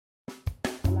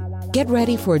Get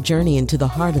ready for a journey into the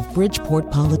heart of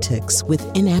Bridgeport politics with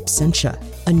In Absentia,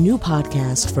 a new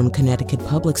podcast from Connecticut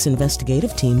Public's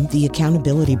investigative team, The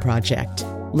Accountability Project.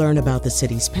 Learn about the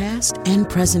city's past and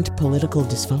present political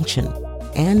dysfunction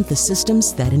and the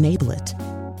systems that enable it.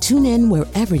 Tune in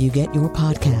wherever you get your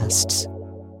podcasts.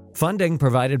 Funding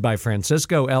provided by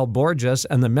Francisco L. Borges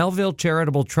and the Melville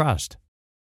Charitable Trust.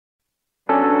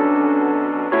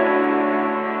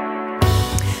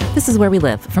 This is Where We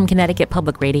Live from Connecticut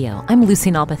Public Radio. I'm Lucy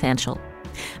Nalpathanchel.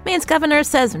 Maine's governor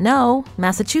says no.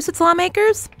 Massachusetts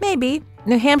lawmakers? Maybe.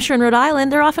 New Hampshire and Rhode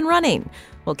Island are off and running.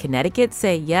 Will Connecticut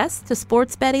say yes to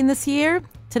sports betting this year?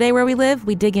 Today, Where We Live,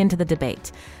 we dig into the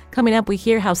debate. Coming up, we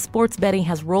hear how sports betting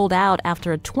has rolled out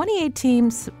after a 2018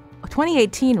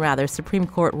 Supreme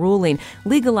Court ruling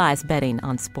legalized betting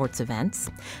on sports events.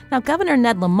 Now, Governor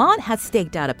Ned Lamont has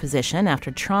staked out a position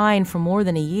after trying for more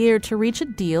than a year to reach a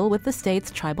deal with the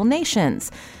state's tribal nations.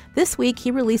 This week,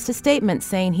 he released a statement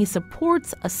saying he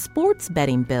supports a sports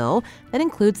betting bill that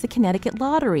includes the Connecticut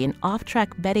Lottery and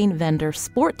off-track betting vendor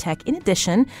Sportech, in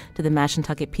addition to the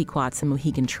Mashantucket, Pequots, and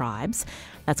Mohegan tribes.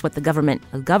 That's what the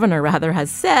governor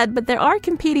has said, but there are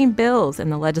competing bills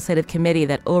in the legislative committee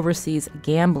that oversees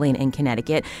gambling in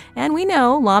Connecticut. And we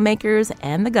know lawmakers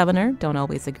and the governor don't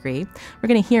always agree. We're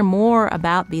going to hear more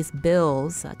about these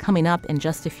bills coming up in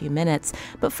just a few minutes.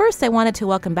 But first, I wanted to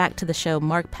welcome back to the show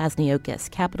Mark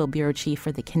Pasniokis, Capitol Bureau Chief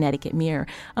for the Connecticut Mirror.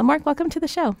 Mark, welcome to the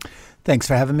show. Thanks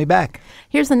for having me back.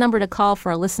 Here's the number to call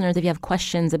for our listeners if you have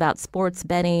questions about sports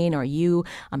betting or you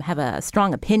have a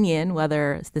strong opinion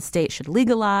whether the state should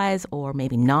legalize or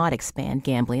maybe not expand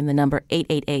gambling. The number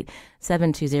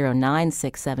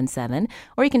 888-720-9677.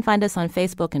 Or you can find us on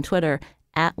Facebook and Twitter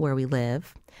at Where We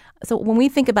Live. So when we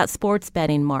think about sports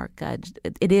betting, Mark,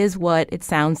 it is what it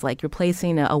sounds like. You're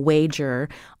placing a wager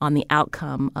on the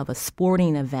outcome of a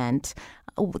sporting event.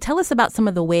 Tell us about some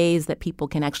of the ways that people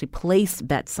can actually place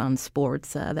bets on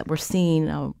sports that we're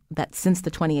seeing that since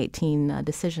the 2018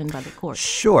 decision by the court.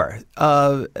 Sure.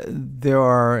 There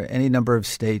are any number of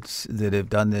states that have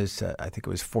done this. I think it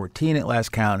was 14 at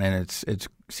last count, and it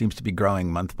seems to be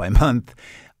growing month by month.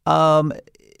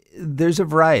 There's a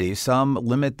variety. Some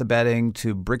limit the betting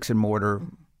to bricks and mortar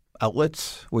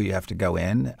outlets where you have to go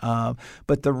in.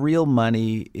 But the real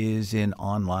money is in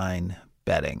online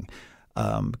betting.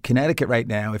 Connecticut right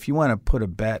now, if you want to put a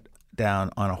bet down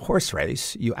on a horse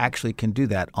race, you actually can do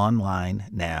that online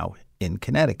now in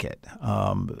Connecticut.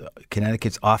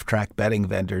 Connecticut's off-track betting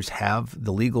vendors have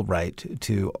the legal right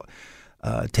to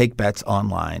take bets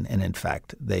online, and in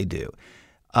fact, they do.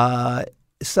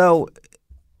 So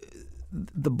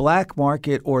the black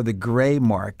market or the gray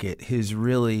market has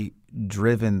really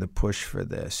driven the push for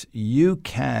this. You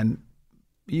can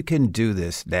do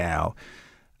this now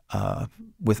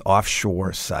with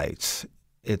offshore sites.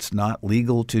 It's not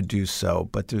legal to do so,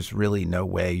 but there's really no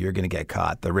way you're going to get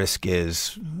caught. The risk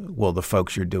is, will the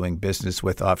folks you're doing business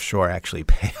with offshore actually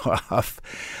pay off?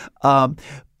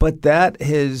 But that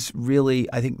has really,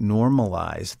 I think,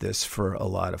 normalized this for a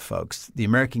lot of folks. The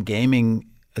American Gaming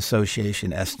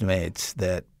Association estimates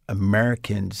that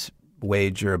Americans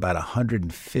wager about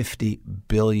 $150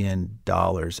 billion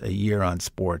a year on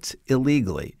sports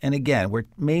illegally. And again, we're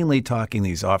mainly talking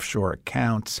these offshore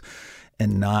accounts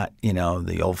and not,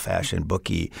 the old-fashioned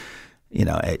bookie,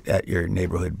 at your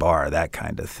neighborhood bar, that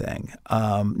kind of thing.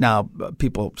 Now,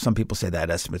 some people say that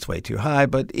estimate's way too high,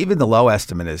 but even the low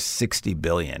estimate is $60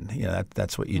 billion.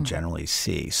 That's what you generally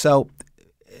see. So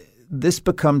this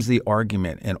becomes the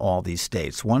argument in all these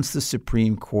states. Once the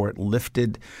Supreme Court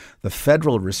lifted the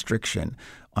federal restriction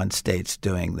on states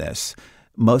doing this,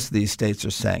 most of these states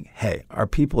are saying, hey, our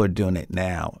people are doing it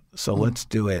now, so let's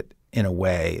do it in a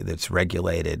way that's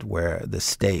regulated where the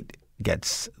state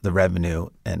gets the revenue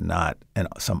and not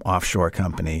some offshore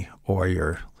company or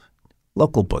your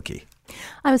local bookie.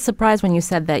 I was surprised when you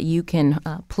said that you can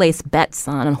place bets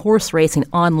on horse racing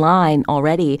online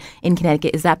already in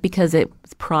Connecticut. Is that because it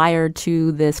was prior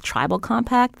to this tribal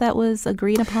compact that was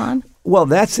agreed upon? Well,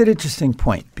 that's an interesting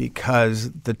point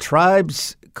because the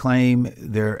tribes claim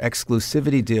their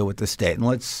exclusivity deal with the state. And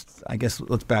let's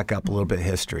back up a little bit of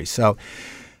history. So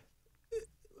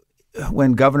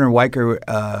when Governor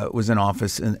Weicker was in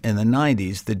office in the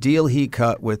 90s, the deal he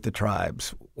cut with the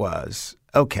tribes was,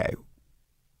 okay,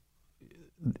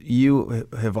 you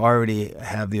have already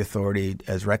have the authority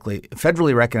as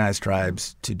federally recognized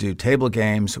tribes to do table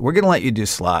games. We're going to let you do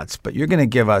slots, but you're going to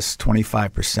give us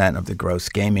 25% of the gross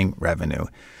gaming revenue.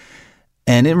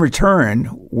 And in return,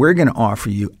 we're going to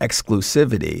offer you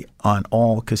exclusivity on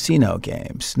all casino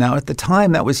games. Now, at the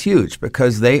time, that was huge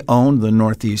because they owned the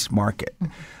Northeast market.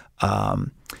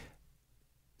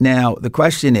 Now, the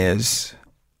question is,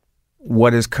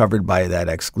 what is covered by that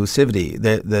exclusivity.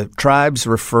 The tribes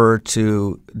refer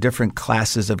to different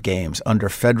classes of games. Under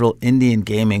federal Indian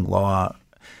gaming law,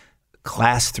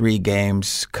 Class 3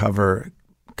 games cover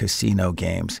casino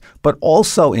games. But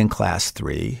also in Class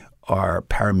 3 are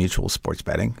parimutuel sports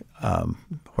betting,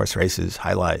 horse races,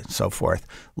 highlight, and so forth,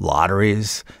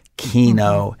 lotteries,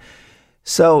 Keno.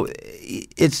 So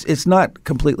it's not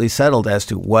completely settled as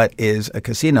to what is a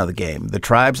casino the game. The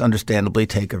tribes understandably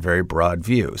take a very broad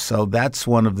view. So that's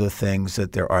one of the things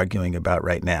that they're arguing about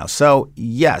right now. So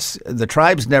yes, the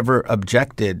tribes never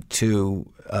objected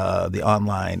to the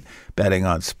online betting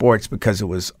on sports because it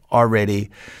was already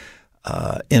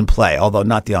in play, although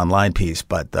not the online piece,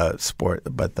 but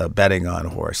the betting on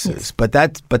horses. Yes. But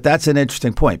that's an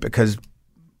interesting point because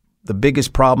the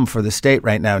biggest problem for the state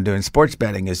right now in doing sports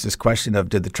betting is this question of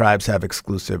did the tribes have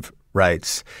exclusive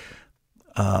rights?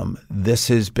 This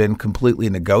has been completely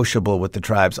negotiable with the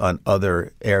tribes on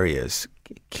other areas.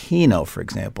 Keno, for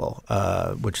example,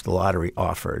 which the lottery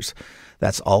offers,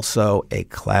 that's also a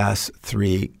Class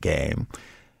 3 game.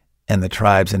 And the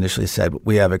tribes initially said,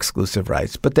 we have exclusive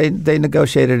rights. But they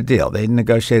negotiated a deal. They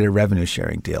negotiated a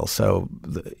revenue-sharing deal. So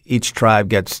each tribe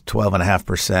gets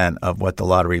 12.5% of what the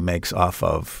lottery makes off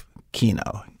of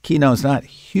Keno. Keno is not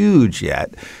huge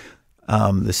yet.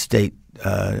 The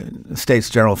state's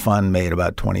general fund made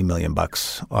about $20 million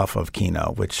off of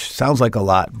Keno, which sounds like a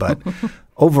lot, but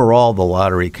overall the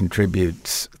lottery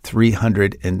contributes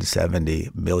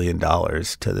 $370 million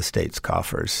to the state's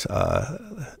coffers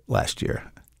last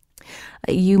year.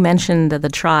 You mentioned the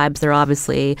tribes. They're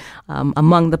obviously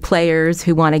among the players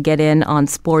who want to get in on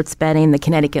sports betting. The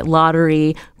Connecticut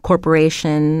Lottery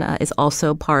Corporation is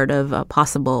also part of a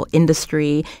possible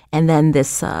industry. And then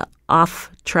this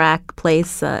off-track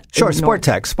place. Sure,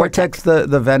 Sportech. Sportech's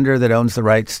the vendor that owns the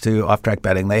rights to off-track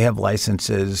betting. They have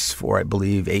licenses for, I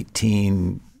believe,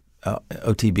 18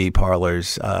 OTB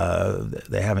parlors.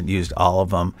 They haven't used all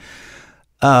of them.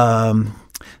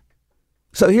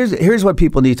 So here's what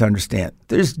people need to understand.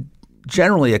 There's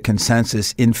generally a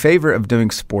consensus in favor of doing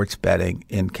sports betting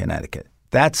in Connecticut.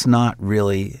 That's not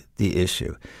really the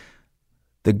issue.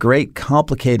 The great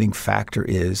complicating factor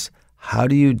is how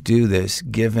do you do this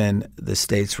given the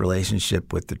state's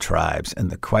relationship with the tribes and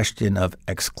the question of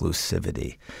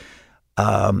exclusivity?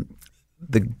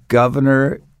 The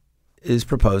governor is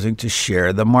proposing to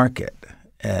share the market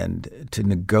and to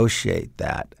negotiate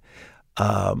that.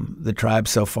 The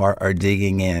tribes so far are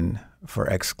digging in for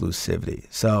exclusivity.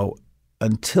 So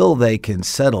until they can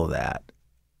settle that,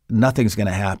 nothing's going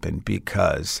to happen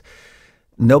because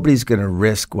nobody's going to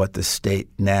risk what the state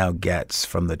now gets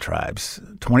from the tribes.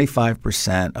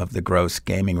 25% of the gross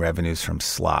gaming revenues from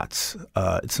slots.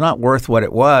 It's not worth what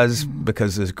it was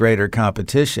because there's greater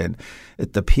competition.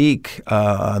 At the peak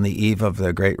on the eve of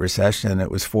the Great Recession,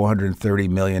 it was $430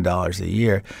 million a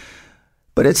year.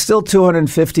 But it's still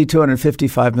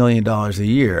 $255 million a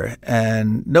year,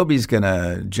 and nobody's going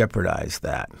to jeopardize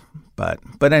that. But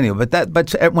anyway,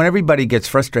 but when everybody gets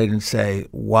frustrated and say,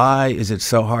 why is it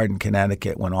so hard in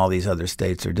Connecticut when all these other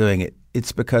states are doing it?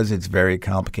 It's because it's very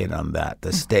complicated on that.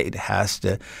 The state has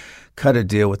to cut a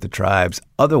deal with the tribes.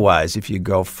 Otherwise, if you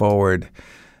go forward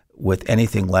with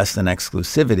anything less than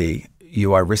exclusivity,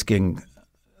 you are risking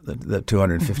the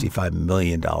 $255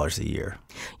 million a year.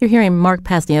 You're hearing Mark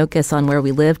Pasniokis on Where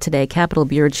We Live today, Capitol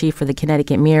Bureau Chief for the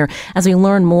Connecticut Mirror, as we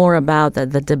learn more about the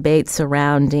debate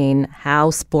surrounding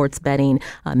how sports betting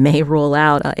may roll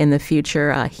out in the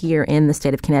future here in the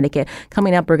state of Connecticut.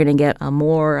 Coming up, we're going to get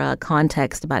more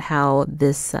context about how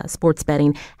this sports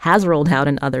betting has rolled out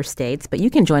in other states. But you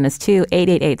can join us too,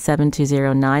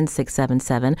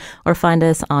 888-720-9677, or find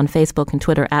us on Facebook and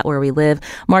Twitter at Where We Live.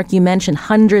 Mark, you mentioned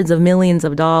hundreds of millions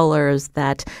of dollars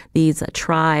that these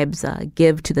tribes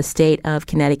give to the state of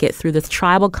Connecticut through this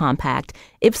tribal compact.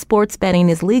 If sports betting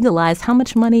is legalized, how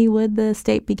much money would the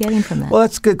state be getting from that? Well,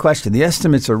 that's a good question. The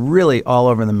estimates are really all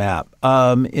over the map.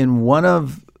 In one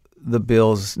of the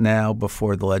bills now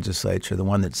before the legislature, the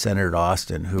one that Senator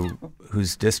Austin,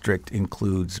 whose district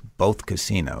includes both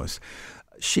casinos,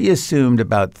 she assumed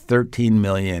about $13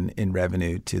 million in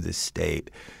revenue to the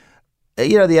state.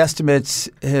 You know, the estimates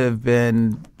have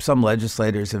been, some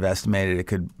legislators have estimated it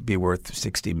could be worth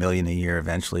 $60 million a year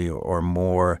eventually or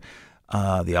more.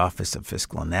 The Office of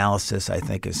Fiscal Analysis, I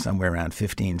think, is somewhere around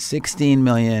 $16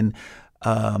 million.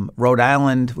 Rhode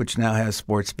Island, which now has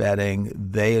sports betting,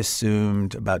 they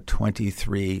assumed about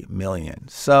 $23 million.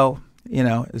 So, you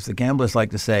know, as the gamblers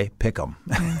like to say, pick 'em.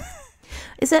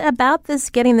 Is it about this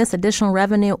getting this additional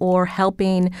revenue or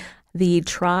helping the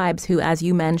tribes who, as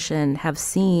you mentioned, have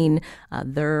seen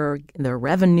their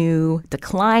revenue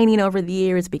declining over the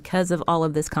years because of all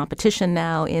of this competition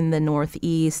now in the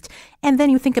Northeast. And then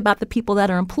you think about the people that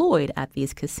are employed at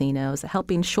these casinos,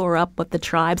 helping shore up what the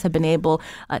tribes have been able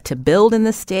to build in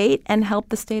the state and help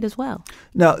the state as well.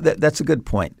 No, that's a good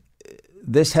point.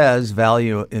 This has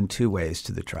value in two ways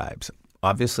to the tribes.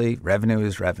 Obviously, revenue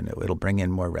is revenue. It'll bring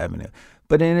in more revenue.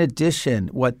 But in addition,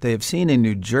 what they've seen in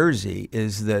New Jersey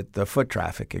is that the foot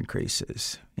traffic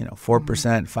increases. 4%,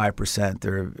 5%.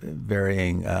 There are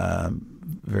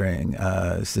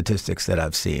varying statistics that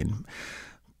I've seen.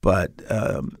 But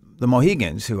the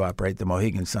Mohegans, who operate the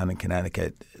Mohegan Sun in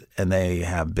Connecticut, and they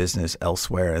have business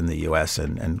elsewhere in the U.S.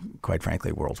 and quite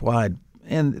frankly worldwide,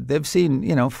 and they've seen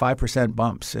 5%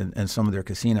 bumps in some of their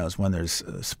casinos when there's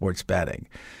sports betting.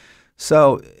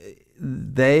 So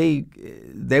they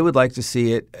would like to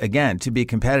see it, again, to be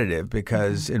competitive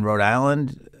because in Rhode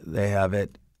Island, they have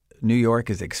it. New York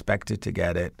is expected to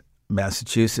get it.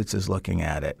 Massachusetts is looking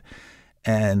at it.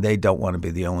 And they don't want to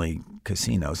be the only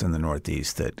casinos in the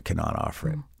Northeast that cannot offer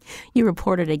it. You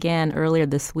reported again earlier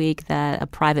this week that a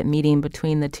private meeting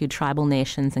between the two tribal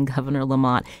nations and Governor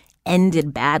Lamont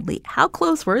ended badly. How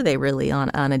close were they really on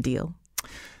a deal?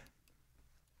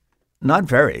 Not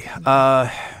very.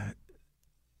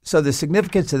 So the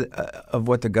significance of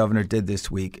what the governor did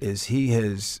this week is he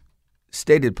has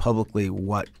stated publicly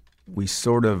what we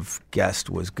sort of guessed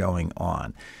was going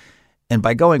on. And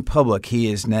by going public,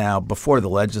 he is now, before the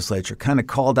legislature, kind of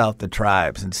called out the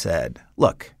tribes and said,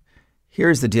 look,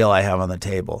 here's the deal I have on the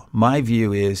table. My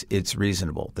view is it's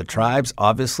reasonable. The tribes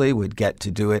obviously would get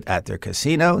to do it at their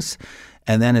casinos.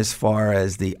 And then as far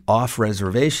as the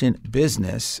off-reservation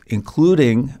business,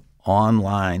 including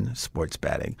online sports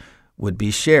betting, would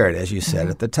be shared, as you said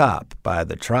at the top, by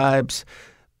the tribes,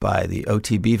 by the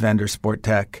OTB vendor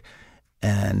Sportech,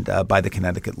 and by the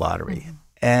Connecticut Lottery.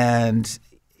 And,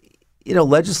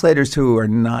 legislators who are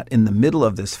not in the middle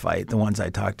of this fight, the ones I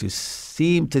talked to,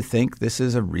 seem to think this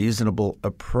is a reasonable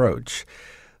approach.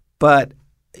 But,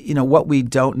 what we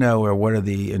don't know are what are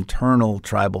the internal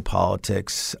tribal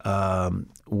politics,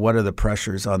 what are the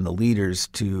pressures on the leaders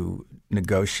to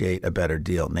negotiate a better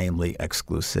deal, namely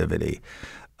exclusivity.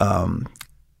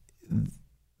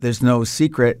 There's no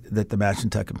secret that the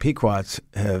Mashantucket Pequots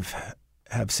have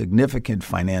significant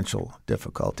financial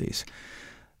difficulties.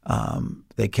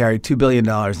 They carry $2 billion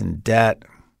in debt,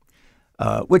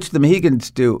 which the Mohegans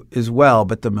do as well,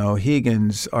 but the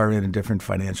Mohegans are in a different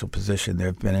financial position.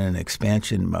 They've been in an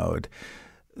expansion mode.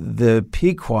 The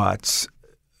Pequots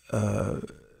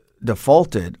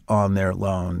defaulted on their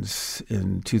loans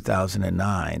in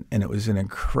 2009, and it was an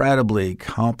incredibly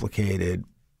complicated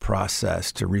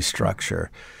process to restructure.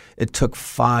 It took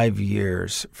 5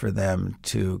 years for them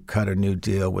to cut a new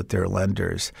deal with their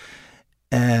lenders.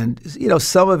 And,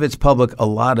 some of it's public, a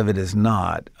lot of it is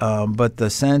not. But the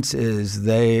sense is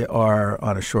they are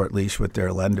on a short leash with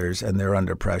their lenders and they're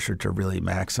under pressure to really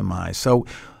maximize. So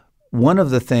one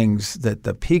of the things that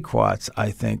the Pequots,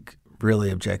 I think, really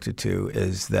objected to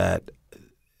is that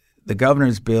the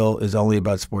governor's bill is only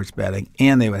about sports betting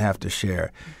and they would have to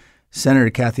share. Senator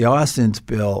Kathy Austin's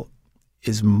bill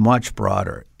is much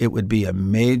broader. It would be a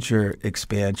major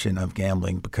expansion of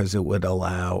gambling because it would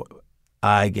allow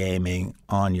iGaming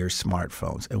on your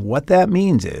smartphones. And what that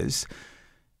means is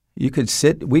we could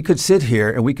sit here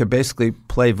and we could basically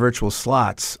play virtual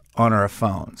slots on our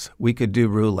phones. We could do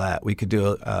roulette. We could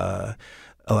do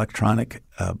electronic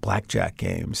blackjack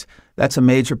games. That's a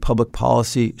major public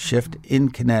policy shift in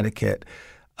Connecticut.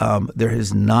 There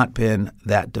has not been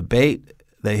that debate.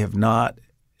 They have not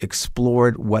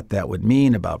explored what that would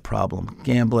mean about problem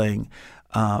gambling.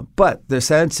 But the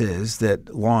sense is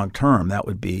that long term, that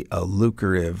would be a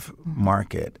lucrative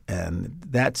market. And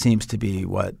that seems to be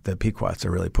what the Pequots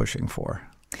are really pushing for.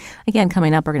 Again,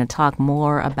 coming up, we're going to talk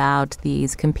more about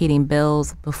these competing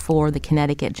bills before the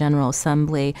Connecticut General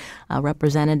Assembly.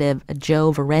 Representative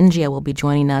Joe Varengia will be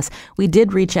joining us. We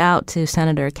did reach out to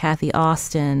Senator Kathy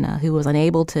Austin, who was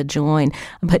unable to join,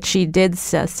 but she did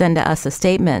send us a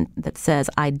statement that says,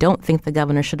 I don't think the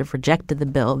governor should have rejected the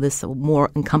bill, this more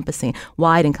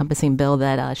wide encompassing bill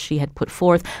that she had put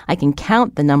forth. I can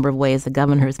count the number of ways the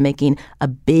governor is making a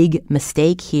big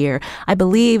mistake here. I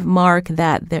believe, Mark,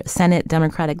 that the Senate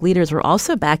Democratic leaders were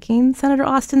also backing Senator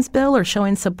Austin's bill or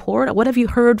showing support. What have you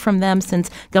heard from them since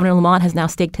Governor Lamont has now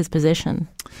staked his position?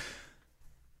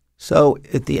 So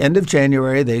at the end of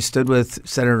January, they stood with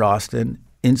Senator Austin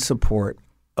in support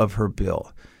of her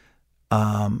bill.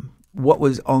 What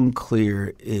was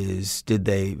unclear is, did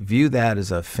they view that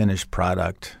as a finished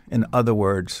product? In other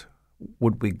words,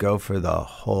 would we go for the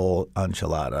whole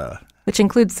enchilada? which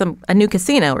includes a new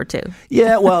casino or two.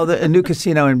 Yeah, well, a new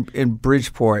casino in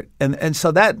Bridgeport. And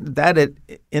so that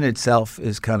in itself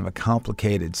is kind of a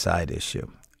complicated side issue.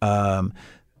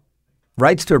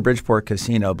 Rights to a Bridgeport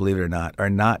casino, believe it or not, are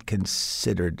not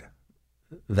considered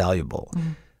valuable,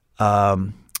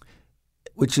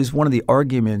 which is one of the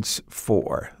arguments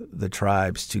for the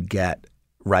tribes to get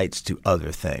rights to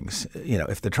other things.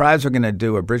 If the tribes are going to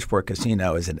do a Bridgeport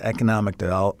casino as an economic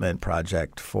development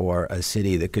project for a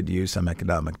city that could use some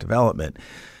economic development,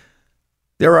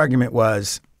 their argument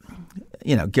was,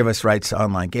 give us rights to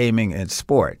online gaming and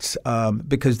sports.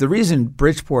 Because the reason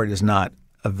Bridgeport is not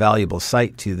a valuable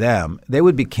site to them, they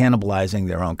would be cannibalizing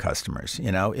their own customers.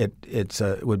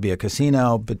 It would be a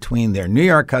casino between their New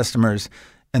York customers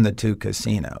and the two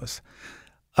casinos.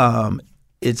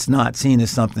 It's not seen as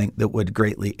something that would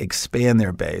greatly expand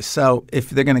their base. So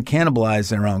if they're going to cannibalize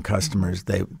their own customers,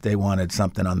 they wanted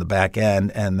something on the back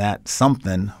end, and that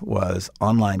something was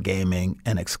online gaming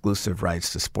and exclusive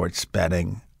rights to sports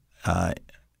betting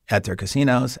at their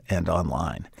casinos and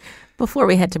online. Before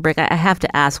we head to break, I have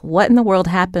to ask, what in the world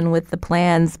happened with the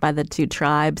plans by the two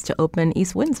tribes to open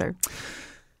East Windsor?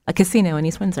 A casino in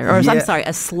East Windsor, or I'm sorry,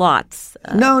 a slots.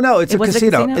 No, it's a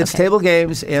casino. It's okay. Table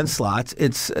games and slots.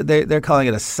 They're calling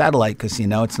it a satellite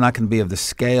casino. It's not going to be of the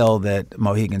scale that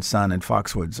Mohegan Sun and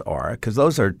Foxwoods are, because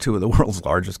those are two of the world's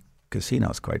largest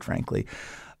casinos, quite frankly.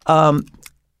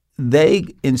 They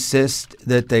insist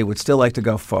that they would still like to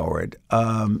go forward.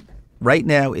 Right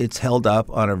now, it's held up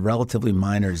on a relatively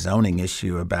minor zoning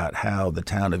issue about how the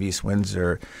town of East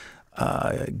Windsor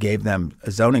gave them a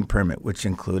zoning permit, which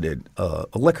included a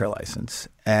liquor license.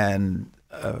 And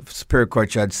a Superior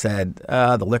Court judge said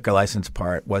the liquor license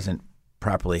part wasn't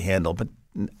properly handled, but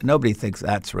nobody thinks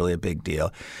that's really a big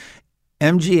deal.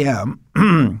 MGM,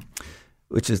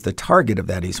 which is the target of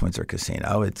that East Windsor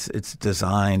casino, it's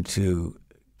designed to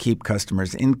keep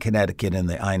customers in Connecticut in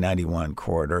the I-91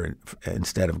 corridor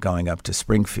instead of going up to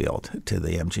Springfield to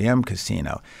the MGM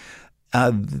casino.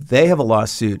 They have a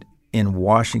lawsuit in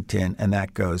Washington, and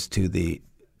that goes to the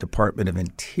Department of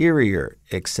Interior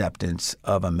acceptance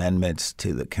of amendments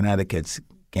to the Connecticut's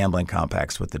gambling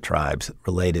compacts with the tribes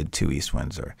related to East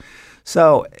Windsor.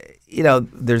 So,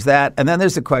 there's that. And then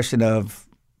there's the question of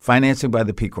financing by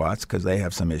the Pequots, because they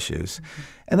have some issues. Mm-hmm.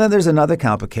 And then there's another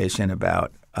complication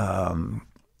about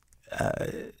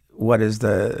what is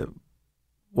the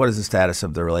status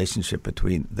of the relationship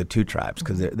between the two tribes,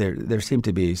 because there seem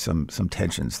to be some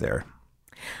tensions there.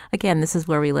 Again, this is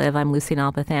Where We Live. I'm Lucy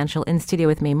Nalpathanchel. In studio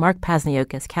with me, Mark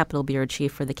Pasniokis, Capitol Bureau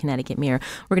Chief for the Connecticut Mirror.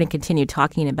 We're going to continue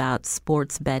talking about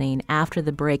sports betting after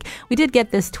the break. We did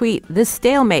get this tweet. This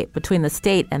stalemate between the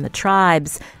state and the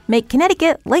tribes make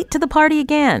Connecticut late to the party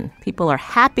again. People are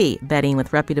happy betting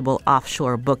with reputable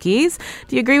offshore bookies.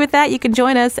 Do you agree with that? You can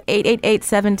join us,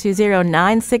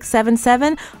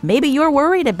 888-720-9677. Maybe you're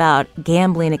worried about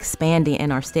gambling expanding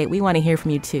in our state. We want to hear from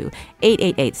you, too.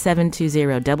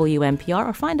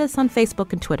 888-720-WNPR, or find us on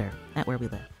Facebook and Twitter at Where We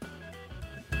Live.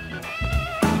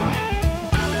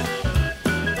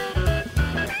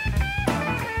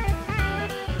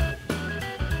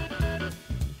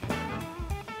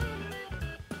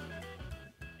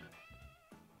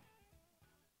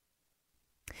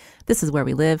 This is Where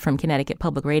We Live from Connecticut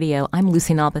Public Radio. I'm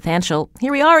Lucy Nalpathanchel.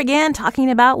 Here we are again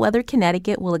talking about whether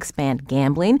Connecticut will expand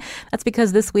gambling. That's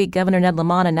because this week Governor Ned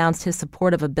Lamont announced his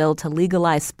support of a bill to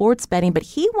legalize sports betting, but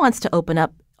he wants to open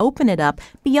it up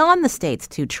beyond the state's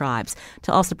two tribes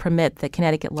to also permit the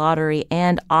Connecticut Lottery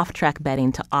and off-track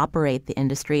betting to operate the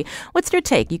industry. What's your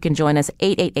take? You can join us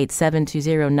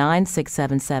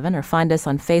 888-720-9677 or find us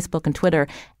on Facebook and Twitter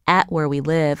at Where We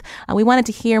Live. We wanted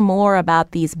to hear more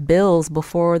about these bills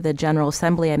before the General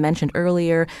Assembly. I mentioned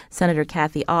earlier Senator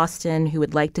Kathy Austin, who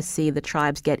would like to see the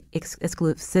tribes get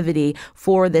exclusivity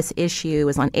for this issue,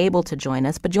 is unable to join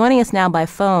us. But joining us now by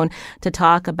phone to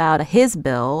talk about his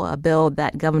bill, a bill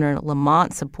that Governor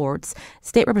Lamont supports,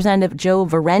 State Representative Joe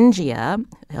Varengia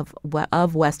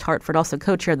of West Hartford, also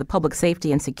co-chair of the Public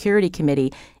Safety and Security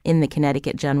Committee in the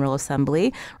Connecticut General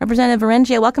Assembly. Representative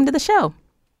Varengia, welcome to the show.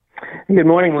 Good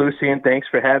morning, Lucy, and thanks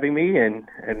for having me, and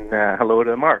hello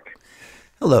to Mark.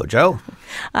 Hello, Joe.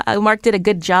 Mark did a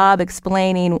good job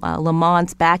explaining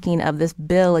Lamont's backing of this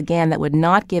bill, again, that would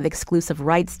not give exclusive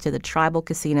rights to the tribal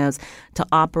casinos to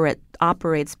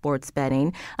operate sports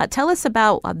betting. Tell us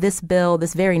about this bill,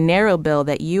 this very narrow bill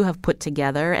that you have put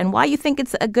together, and why you think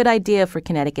it's a good idea for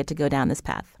Connecticut to go down this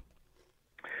path.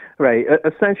 Right.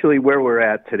 Essentially, where we're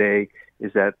at today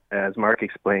is that, as Mark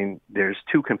explained, there's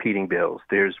two competing bills.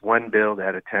 There's one bill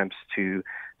that attempts to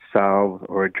solve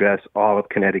or address all of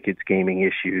Connecticut's gaming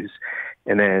issues.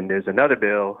 And then there's another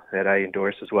bill that I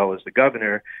endorse, as well as the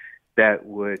governor, that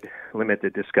would limit the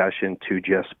discussion to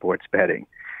just sports betting.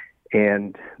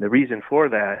 And the reason for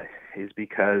that is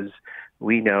because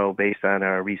we know, based on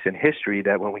our recent history,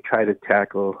 that when we try to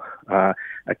tackle a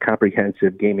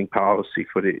comprehensive gaming policy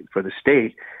for the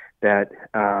state, that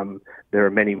there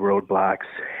are many roadblocks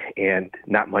and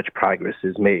not much progress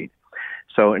is made.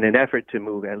 So in an effort to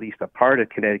move at least a part of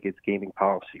Connecticut's gaming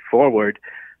policy forward,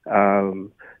 the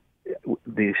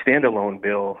standalone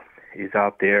bill is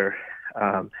out there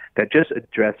that just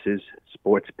addresses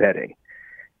sports betting.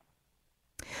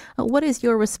 What is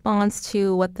your response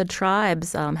to what the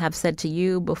tribes have said to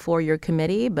you before your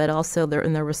committee, but also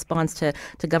in their response to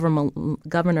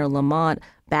Governor Lamont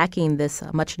backing this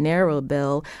much narrower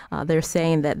bill? They're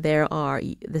saying that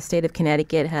the state of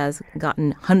Connecticut has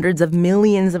gotten hundreds of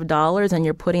millions of dollars, and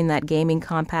you're putting that gaming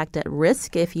compact at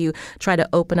risk if you try to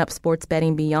open up sports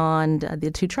betting beyond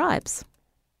the two tribes.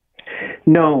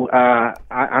 No,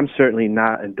 I'm certainly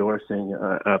not endorsing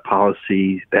a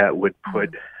policy that would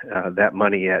put that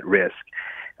money at risk.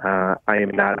 I am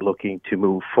not looking to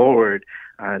move forward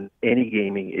on any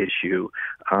gaming issue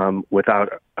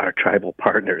without our tribal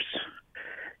partners.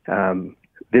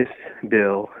 This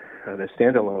bill, the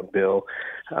standalone bill,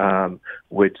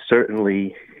 would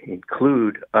certainly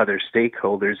include other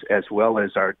stakeholders as well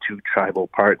as our two tribal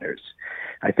partners.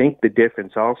 I think the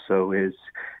difference also is,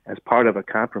 as part of a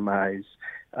compromise,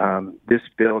 this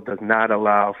bill does not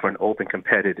allow for an open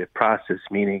competitive process,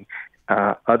 meaning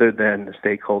other than the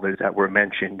stakeholders that were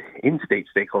mentioned, in-state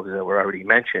stakeholders that were already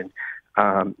mentioned,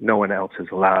 no one else is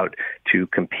allowed to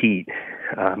compete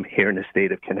here in the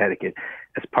state of Connecticut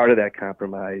as part of that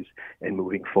compromise and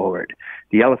moving forward.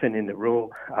 The elephant in the room,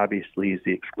 obviously, is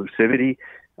the exclusivity.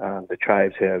 The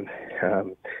tribes have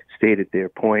stated their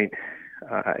point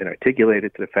and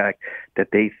articulated to the fact that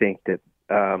they think that,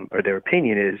 or their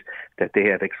opinion is that they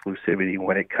have exclusivity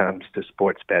when it comes to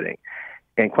sports betting.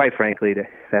 And quite frankly,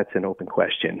 that's an open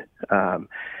question.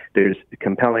 There's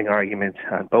compelling arguments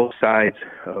on both sides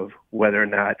of whether or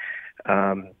not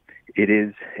it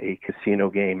is a casino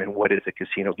game and what is a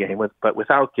casino game, but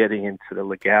without getting into the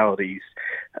legalities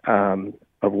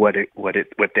of what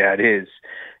that is.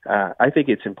 I think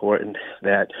it's important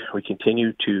that we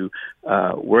continue to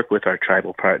work with our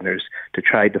tribal partners to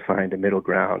try to find a middle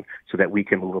ground so that we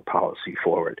can move a policy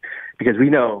forward. Because we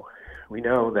know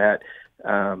that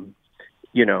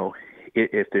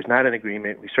if there's not an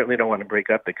agreement, we certainly don't want to break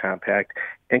up the compact.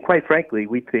 And quite frankly,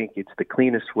 we think it's the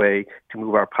cleanest way to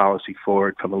move our policy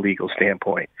forward from a legal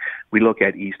standpoint. We look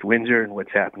at East Windsor and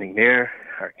what's happening there,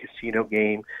 our casino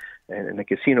game, and the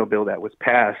casino bill that was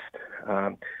passed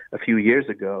a few years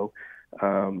ago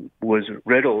was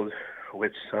riddled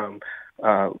with some,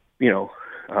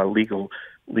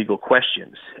 legal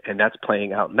questions, and that's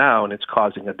playing out now, and it's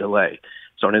causing a delay.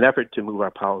 So in an effort to move our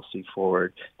policy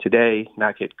forward today,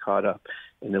 not get caught up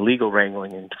in the legal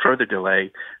wrangling and further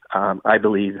delay, I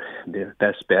believe the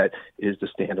best bet is the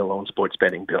standalone sports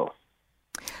betting bill.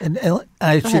 And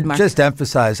I should just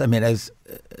emphasize, I mean, as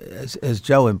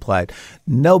Joe implied,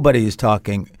 nobody is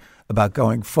talking about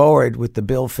going forward with the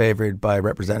bill favored by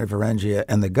Representative Orengia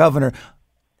and the governor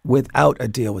without a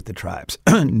deal with the tribes.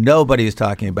 Nobody is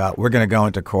talking about we're going to go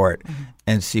into court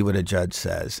and see what a judge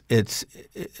says.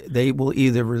 They will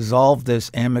either resolve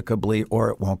this amicably or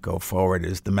it won't go forward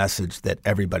is the message that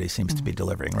everybody seems to be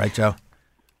delivering. Right, Joe?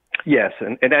 Yes,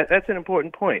 and that's an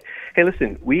important point. Hey,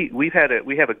 listen, we have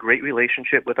a great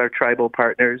relationship with our tribal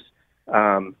partners,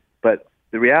 but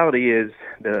the reality is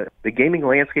the gaming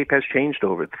landscape has changed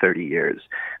over 30 years.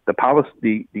 The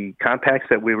compacts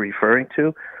that we're referring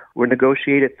to were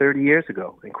negotiated 30 years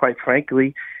ago, and quite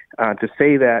frankly, to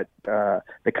say that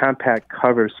the compact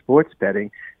covers sports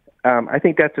betting, I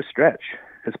think that's a stretch.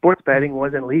 The sports betting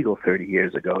wasn't legal 30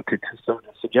 years ago. To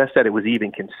suggest that it was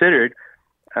even considered.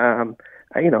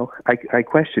 I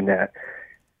question that.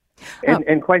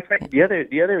 And quite frankly, the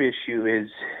other issue is,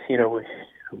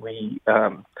 we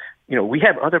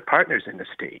have other partners in the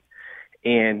state,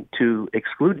 and to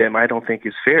exclude them, I don't think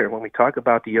is fair. When we talk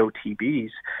about the OTBs,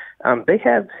 they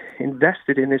have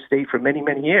invested in this state for many,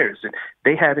 many years, and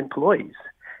they have employees.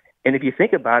 And if you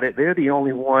think about it, they're the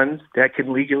only ones that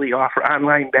can legally offer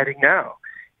online betting now.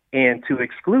 And to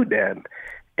exclude them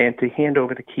and to hand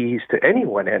over the keys to any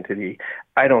one entity,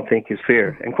 I don't think is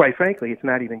fair. And quite frankly, it's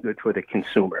not even good for the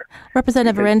consumer.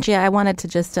 Representative Arengia, I wanted to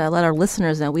just let our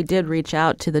listeners know we did reach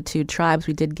out to the two tribes.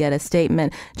 We did get a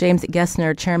statement. James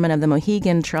Gessner, chairman of the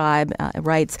Mohegan tribe,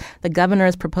 writes, the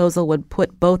governor's proposal would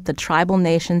put both the tribal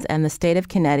nations and the state of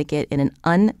Connecticut in an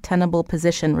untenable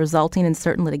position, resulting in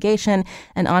certain litigation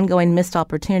and ongoing missed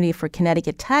opportunity for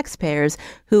Connecticut taxpayers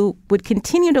who would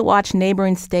continue to watch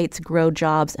neighboring states grow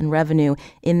jobs and revenue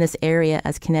in this area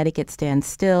as Connecticut stands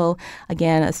still.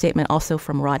 Again, a statement also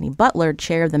from Rodney Butler,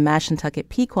 chair of the Mashantucket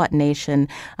Pequot Nation,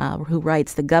 who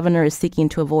writes, the governor is seeking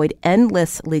to avoid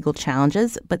endless legal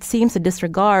challenges, but seems to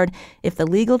disregard if the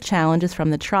legal challenges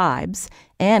from the tribes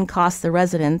and cost the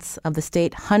residents of the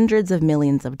state hundreds of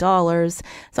millions of dollars.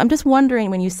 So I'm just wondering,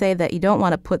 when you say that you don't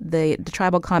want to put the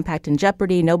tribal compact in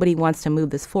jeopardy, nobody wants to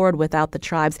move this forward without the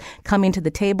tribes coming to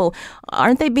the table,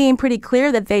 aren't they being pretty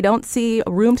clear that they don't see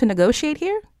room to negotiate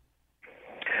here?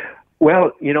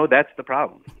 Well, that's the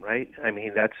problem, right? I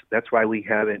mean, that's why we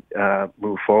haven't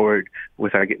moved forward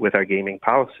with our gaming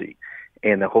policy.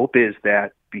 And the hope is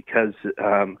that because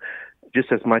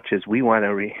just as much as we want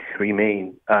to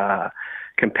remain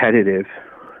competitive,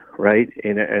 right,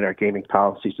 in our gaming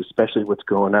policies, especially what's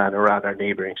going on around our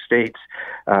neighboring states,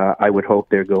 I would hope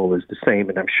their goal is the same,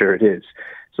 and I'm sure it is.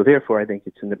 So therefore, I think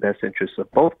it's in the best interest of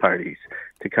both parties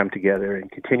to come together and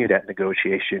continue that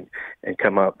negotiation and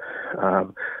come up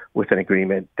with an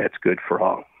agreement that's good for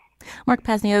all. Mark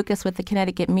Pasniokis with the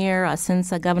Connecticut Mirror,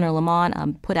 since Governor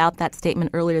Lamont put out that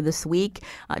statement earlier this week,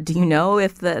 do you know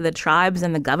if the tribes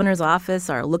and the governor's office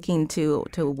are looking to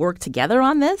work together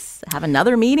on this, have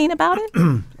another meeting about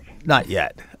it? Not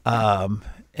yet. And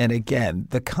again,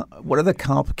 one of the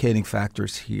complicating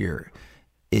factors here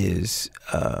is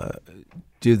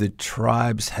do the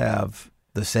tribes have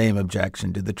the same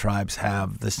objection? Do the tribes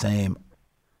have the same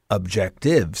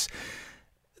objectives?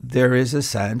 There is a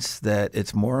sense that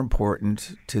it's more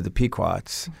important to the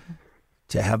Pequots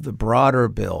to have the broader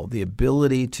bill, the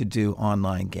ability to do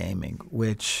online gaming,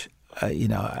 which,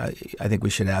 I think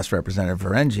we should ask Representative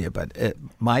Arengia, but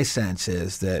my sense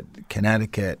is that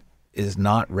Connecticut is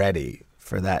not ready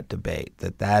for that debate,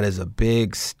 that is a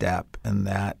big step, and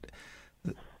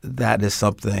that is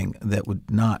something that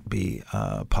would not be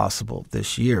possible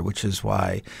this year, which is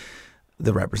why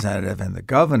the representative and the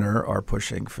governor are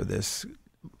pushing for this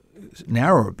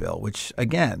narrower bill, which,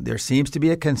 again, there seems to be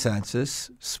a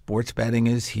consensus. Sports betting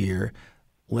is here.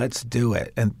 Let's do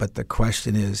it. But the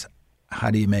question is, how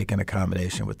do you make an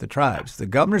accommodation with the tribes? The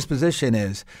governor's position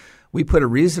is we put a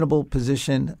reasonable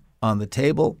position on the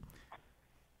table.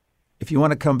 If you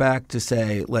want to come back to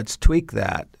say, let's tweak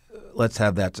that, let's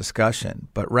have that discussion.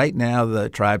 But right now, the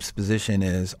tribe's position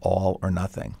is all or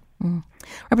nothing.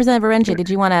 Representative Arengia, did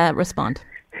you want to respond?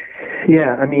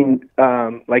 Yeah, I mean,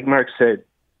 like Mark said,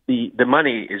 the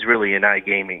money is really in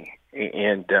iGaming,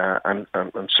 and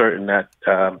I'm certain that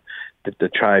the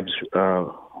tribes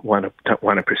want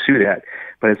to pursue that.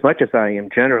 But as much as I am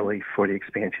generally for the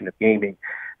expansion of gaming,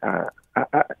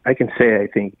 I can say, I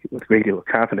think, with a great deal of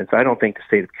confidence, I don't think the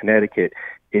state of Connecticut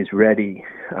is ready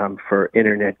for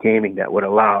internet gaming that would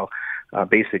allow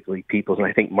basically people, and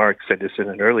I think Mark said this in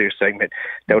an earlier segment,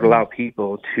 that would allow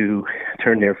people to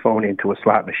turn their phone into a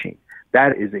slot machine.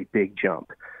 That is a big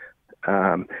jump.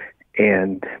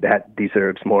 And that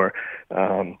deserves more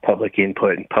public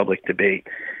input and public debate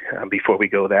before we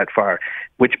go that far.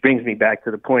 Which brings me back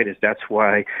to the point is that's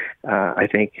why I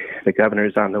think the governor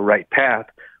is on the right path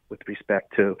with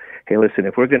respect to, hey, listen,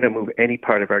 if we're going to move any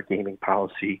part of our gaming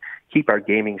policy, keep our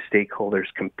gaming stakeholders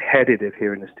competitive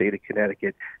here in the state of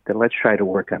Connecticut, then let's try to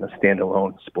work on a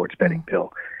standalone sports betting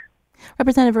bill.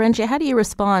 Representative Arengia, how do you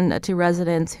respond to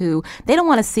residents who they don't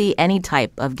want to see any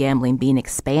type of gambling being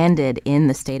expanded in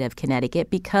the state of Connecticut?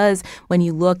 Because when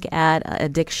you look at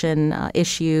addiction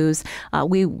issues,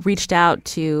 we reached out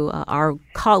to our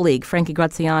colleague, Frankie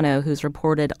Graziano, who's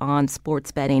reported on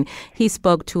sports betting. He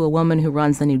spoke to a woman who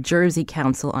runs the New Jersey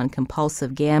Council on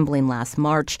Compulsive Gambling last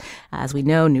March. As we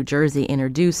know, New Jersey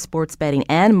introduced sports betting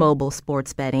and mobile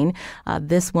sports betting.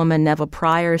 This woman, Neva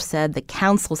Pryor, said the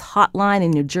council's hotline in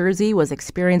New Jersey was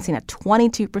experiencing a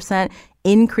 22%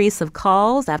 increase of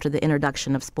calls after the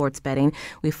introduction of sports betting.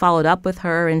 We followed up with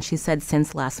her, and she said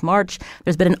since last March,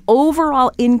 there's been an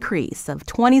overall increase of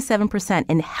 27%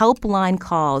 in helpline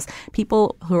calls,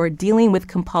 people who are dealing with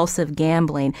compulsive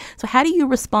gambling. So how do you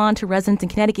respond to residents in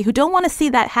Connecticut who don't want to see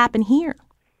that happen here?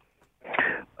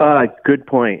 Good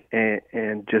point.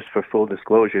 And just for full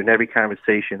disclosure, in every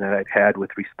conversation that I've had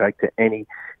with respect to any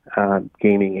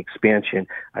gaming expansion,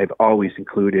 I've always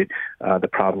included the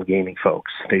problem gaming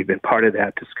folks. They've been part of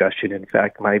that discussion. In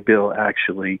fact, my bill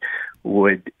actually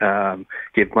would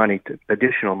give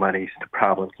additional monies to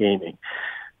problem gaming.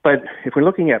 But if we're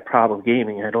looking at problem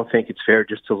gaming, I don't think it's fair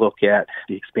just to look at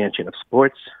the expansion of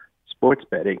sports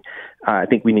betting. I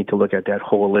think we need to look at that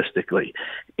holistically.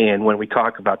 And when we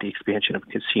talk about the expansion of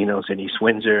casinos in East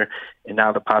Windsor and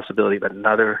now the possibility of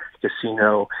another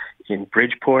casino in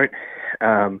Bridgeport,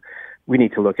 we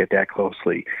need to look at that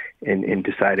closely in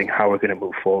deciding how we're going to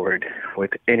move forward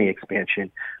with any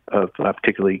expansion of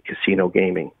particularly casino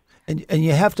gaming. And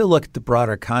you have to look at the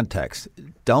broader context.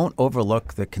 Don't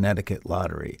overlook the Connecticut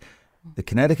Lottery. The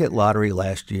Connecticut Lottery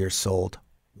last year sold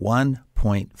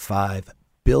 $1.5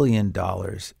 billion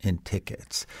in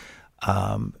tickets.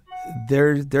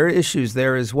 There are issues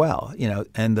there as well,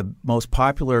 and the most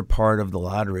popular part of the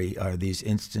lottery are these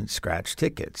instant scratch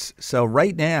tickets. So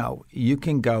right now you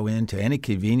can go into any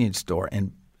convenience store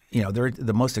and,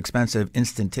 the most expensive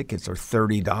instant tickets are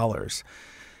 $30.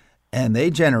 And they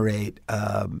generate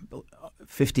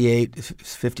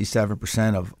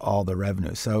 57% of all the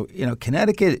revenue. So,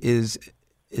 Connecticut is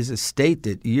a state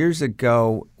that years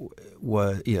ago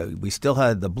was, we still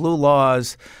had the blue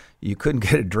laws. You couldn't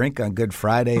get a drink on Good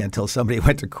Friday until somebody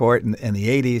went to court in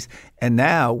the 80s. And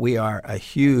now we are a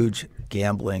huge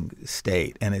gambling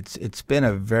state. And it's been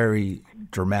a very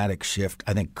dramatic shift,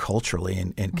 I think, culturally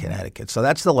in Connecticut. So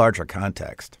that's the larger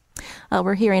context.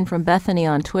 We're hearing from Bethany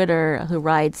on Twitter, who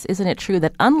writes, "Isn't it true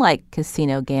that unlike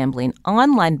casino gambling,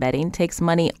 online betting takes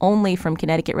money only from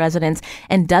Connecticut residents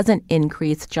and doesn't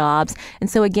increase jobs?" And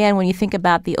so again, when you think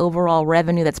about the overall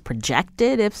revenue that's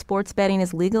projected if sports betting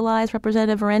is legalized,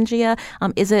 Representative Varengia,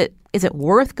 is it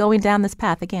worth going down this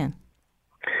path again?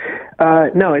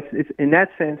 No, it's in that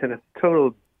sense, in a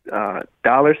total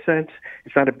dollar sense,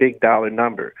 it's not a big dollar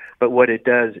number. But what it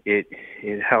does, it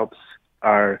helps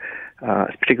our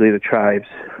particularly the tribes,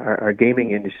 our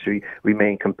gaming industry,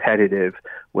 remain competitive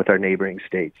with our neighboring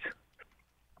states.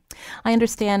 I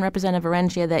understand, Representative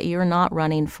Varengia, that you're not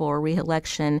running for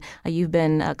re-election. You've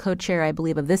been co-chair, I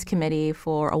believe, of this committee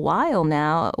for a while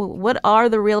now. What are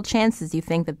the real chances you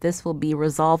think that this will be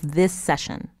resolved this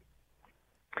session?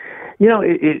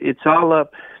 It's all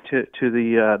up to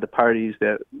the parties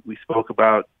that we spoke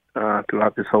about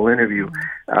throughout this whole interview,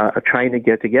 are trying to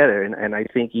get together. And I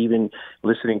think even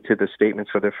listening to the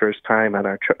statements for the first time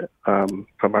on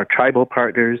from our tribal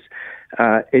partners,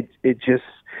 it's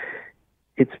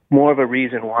more of a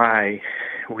reason why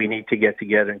we need to get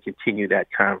together and continue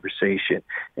that conversation.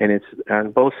 And it's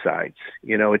on both sides.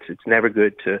 It's never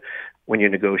good when you're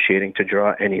negotiating to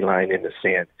draw any line in the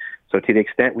sand. So to the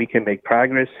extent we can make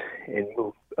progress and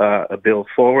move a bill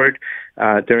forward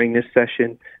during this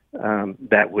session,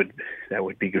 that would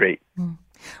be great.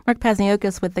 Mark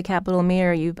Pazniokas with the Capitol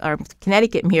Mirror,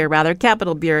 Connecticut Mirror, rather,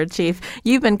 Capitol Bureau Chief.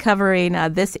 You've been covering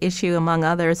this issue, among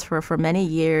others, for many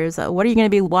years. What are you going to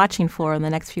be watching for in the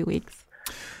next few weeks?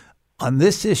 On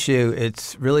this issue,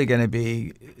 it's really going to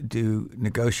be, do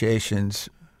negotiations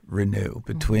renew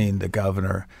between the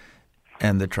governor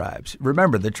and the tribes?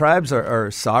 Remember, the tribes are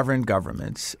sovereign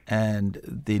governments, and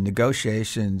the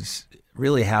negotiations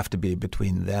really have to be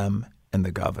between them and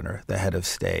the governor, the head of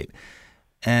state.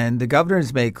 And the governor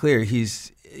has made clear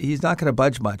he's not going to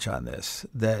budge much on this,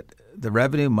 that the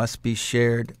revenue must be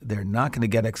shared. They're not going to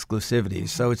get exclusivity.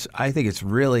 So I think it's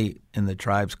really in the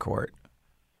tribe's court.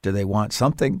 Do they want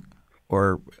something,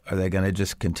 or are they going to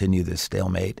just continue this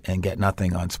stalemate and get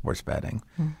nothing on sports betting?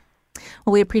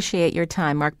 Well, we appreciate your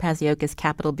time. Mark Pazniokas,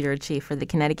 Capitol Bureau Chief for the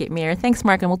Connecticut Mirror. Thanks,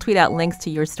 Mark, and we'll tweet out links to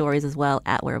your stories as well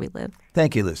at Where We Live.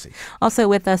 Thank you, Lucy. Also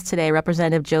with us today,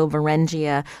 Representative Joe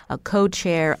Varengia, a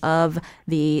co-chair of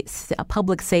the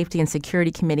Public Safety and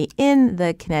Security Committee in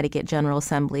the Connecticut General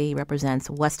Assembly. He represents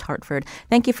West Hartford.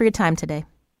 Thank you for your time today.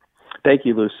 Thank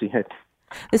you, Lucy.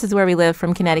 This is Where We Live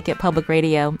from Connecticut Public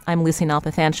Radio. I'm Lucy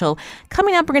Nalpathanchel.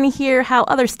 Coming up, we're going to hear how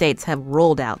other states have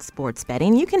rolled out sports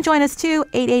betting. You can join us too,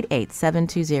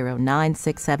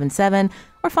 888-720-9677,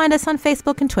 or find us on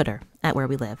Facebook and Twitter at Where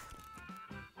We Live.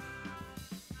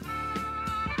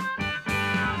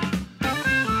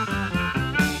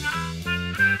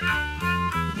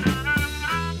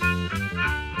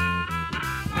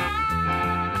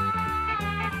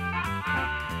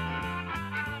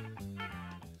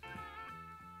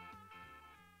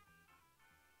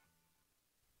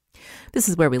 This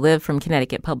is Where We Live from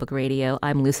Connecticut Public Radio.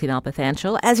 I'm Lucy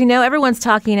Nalpathanchel. As you know, everyone's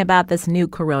talking about this new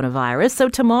coronavirus. So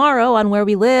tomorrow on Where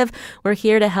We Live, we're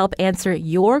here to help answer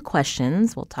your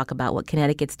questions. We'll talk about what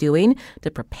Connecticut's doing to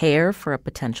prepare for a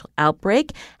potential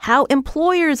outbreak, how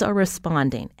employers are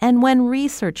responding, and when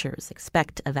researchers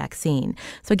expect a vaccine.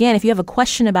 So again, if you have a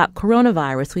question about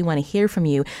coronavirus, we want to hear from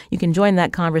you. You can join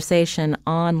that conversation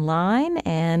online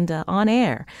and on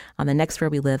air on the next Where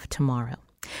We Live tomorrow.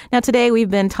 Now, today we've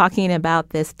been talking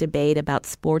about this debate about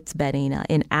sports betting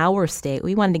in our state.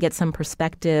 We wanted to get some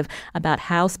perspective about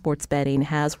how sports betting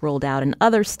has rolled out in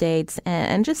other states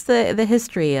and just the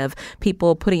history of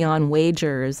people putting on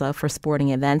wagers for sporting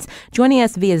events. Joining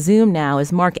us via Zoom now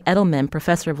is Mark Edelman,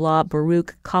 professor of law at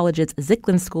Baruch College's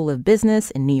Zicklin School of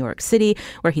Business in New York City,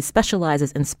 where he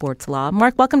specializes in sports law.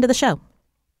 Mark, welcome to the show.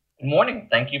 Good morning.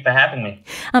 Thank you for having me.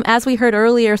 As we heard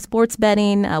earlier, sports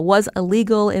betting was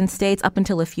illegal in states up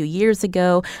until a few years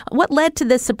ago. What led to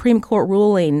this Supreme Court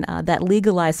ruling that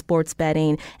legalized sports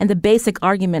betting and the basic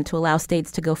argument to allow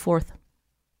states to go forth?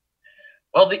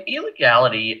 Well, the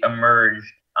illegality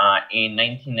emerged in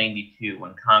 1992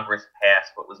 when Congress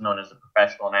passed what was known as the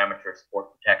Professional and Amateur Sport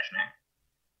Protection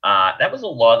Act. That was a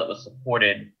law that was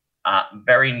supported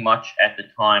very much at the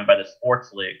time by the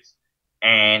sports leagues.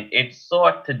 And it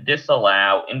sought to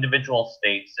disallow individual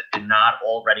states that did not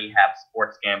already have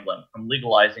sports gambling from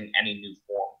legalizing any new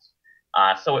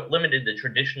forms. So it limited the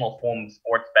traditional form of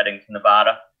sports betting to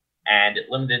Nevada, and it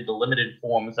limited the limited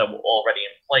forms that were already in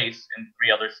place in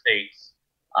 3 other states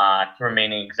to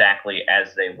remaining exactly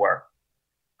as they were.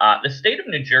 The state of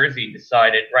New Jersey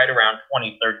decided right around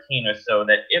 2013 or so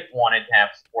that it wanted to have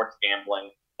sports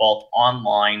gambling both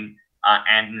online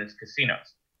and in its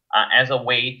casinos. As a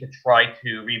way to try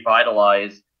to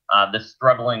revitalize the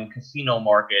struggling casino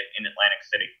market in Atlantic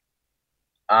City.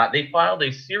 They filed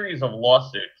a series of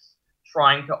lawsuits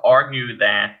trying to argue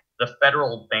that the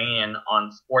federal ban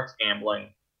on sports gambling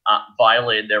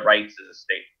violated their rights as a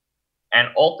state. And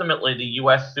ultimately, the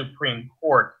U.S. Supreme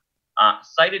Court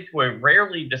cited to a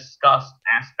rarely discussed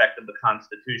aspect of the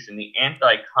Constitution, the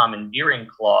anti-commandeering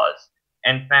clause,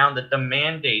 and found that the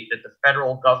mandate that the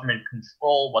federal government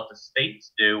control what the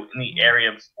states do in the area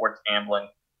of sports gambling,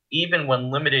 even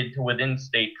when limited to within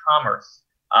state commerce,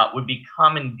 would be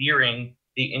commandeering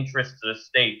the interests of the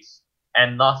states,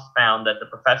 and thus found that the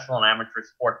Professional and Amateur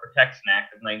Sport Protection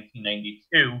Act of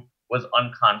 1992 was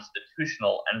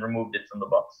unconstitutional and removed it from the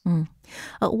books.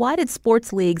 Why did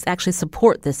sports leagues actually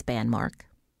support this ban, Mark?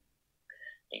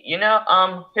 You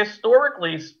know,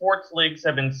 historically, sports leagues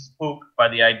have been spooked by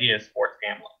the idea of sports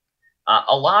gambling.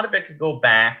 A lot of it could go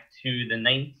back to the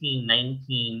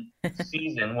 1919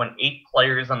 season when 8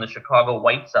 players on the Chicago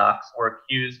White Sox were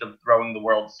accused of throwing the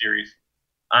World Series.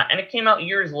 And it came out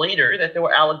years later that there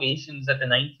were allegations that the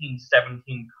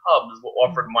 1917 Cubs were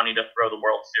offered money to throw the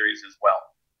World Series as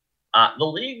well. The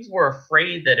leagues were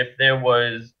afraid that if there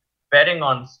was betting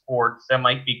on sports, there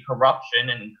might be corruption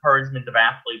and encouragement of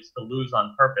athletes to lose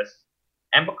on purpose.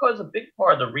 And because a big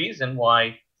part of the reason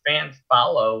why fans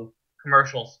follow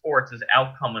commercial sports is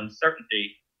outcome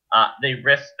uncertainty, they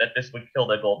risk that this would kill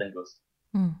their golden goose.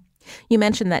 You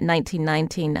mentioned that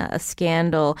 1919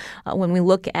 scandal. When we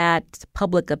look at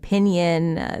public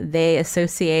opinion, they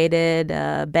associated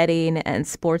betting and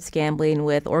sports gambling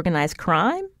with organized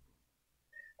crime?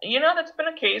 You know, that's been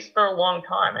a case for a long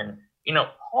time. And you know,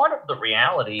 part of the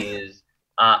reality is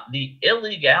the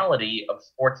illegality of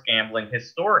sports gambling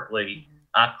historically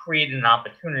created an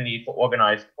opportunity for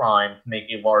organized crime to make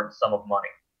a large sum of money.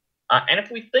 And if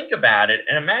we think about it,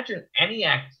 and imagine any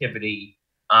activity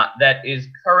that is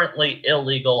currently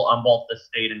illegal on both the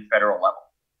state and federal level.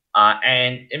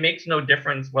 And it makes no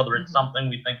difference whether it's something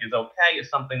we think is okay or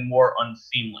something more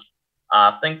unseemly.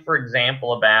 Think, for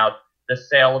example, about the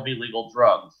sale of illegal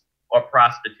drugs or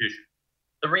prostitution.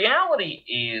 The reality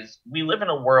is we live in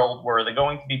a world where there are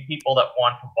going to be people that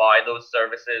want to buy those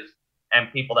services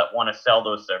and people that want to sell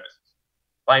those services.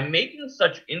 By making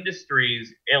such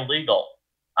industries illegal,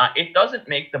 it doesn't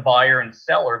make the buyer and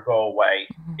seller go away.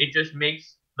 It just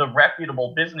makes the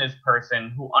reputable business person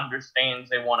who understands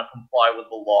they want to comply with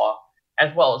the law,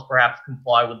 as well as perhaps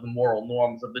comply with the moral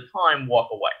norms of the time, walk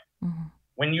away.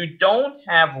 When you don't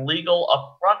have legal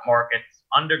upfront markets,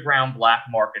 underground black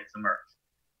markets emerge.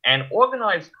 And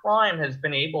organized crime has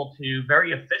been able to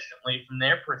very efficiently, from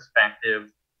their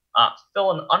perspective,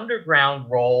 fill an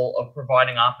underground role of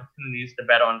providing opportunities to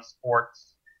bet on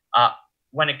sports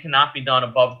when it cannot be done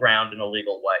above ground in a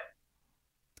legal way.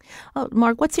 Oh,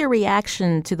 Mark, what's your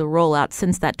reaction to the rollout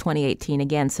since that 2018,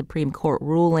 again, Supreme Court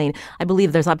ruling? I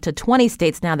believe there's up to 20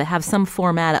 states now that have some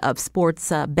format of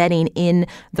sports betting in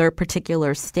their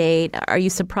particular state. Are you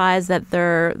surprised that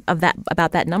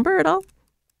about that number at all?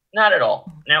 Not at all.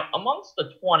 Now, amongst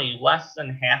the 20, less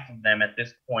than half of them at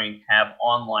this point have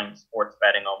online sports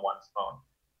betting on one's phone.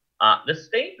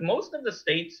 Most of the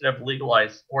states that have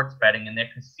legalized sports betting in their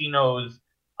casinos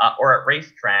or at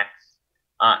racetracks,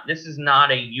 this is not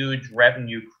a huge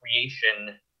revenue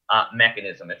creation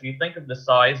mechanism. If you think of the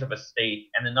size of a state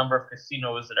and the number of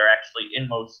casinos that are actually in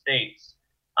most states,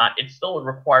 it still would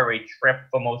require a trip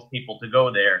for most people to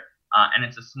go there, and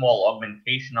it's a small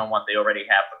augmentation on what they already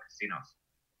have for casinos.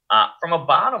 From a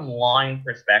bottom line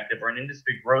perspective or an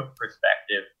industry growth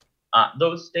perspective,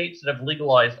 those states that have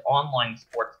legalized online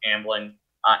sports gambling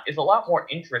is a lot more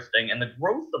interesting, and the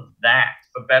growth of that,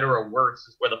 for better or worse,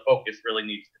 is where the focus really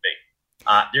needs to be.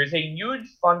 There's a huge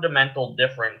fundamental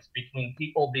difference between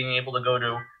people being able to go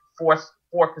to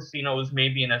four casinos,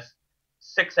 maybe in a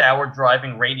 6-hour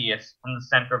driving radius from the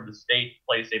center of the state,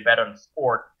 place a bet on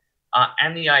sport,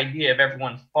 and the idea of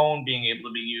everyone's phone being able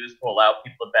to be used to allow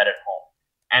people to bet at home.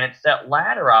 And it's that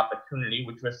latter opportunity,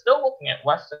 which we're still looking at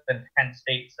less than 10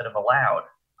 states that have allowed,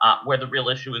 where the real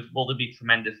issue is, will there be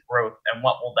tremendous growth, and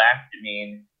what will that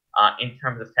mean in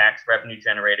terms of tax revenue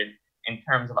generated, in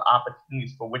terms of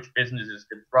opportunities for which businesses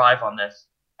could thrive on this.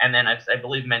 And then, as I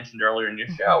believe mentioned earlier in your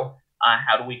show,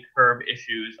 how do we curb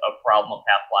issues of problem of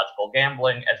pathological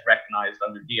gambling as recognized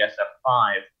under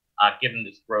DSM-5, given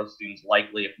this growth seems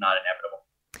likely, if not inevitable.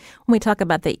 When we talk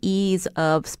about the ease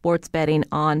of sports betting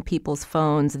on people's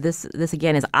phones, this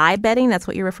again is iBetting. That's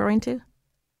what you're referring to?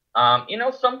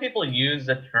 Some people use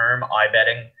the term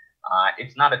iBetting.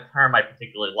 It's not a term I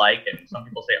particularly like, and some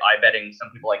people say iBetting,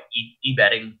 some people like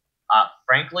e-betting.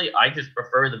 Frankly, I just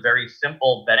prefer the very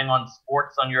simple betting on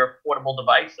sports on your portable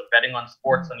device, or betting on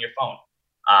sports on your phone,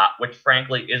 which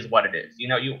frankly is what it is.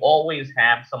 You always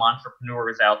have some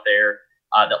entrepreneurs out there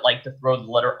that like to throw the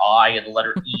letter I and the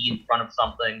letter E in front of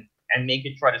something and make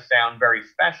it try to sound very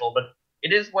special, but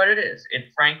it is what it is. It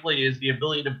frankly is the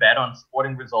ability to bet on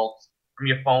sporting results from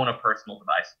your phone or personal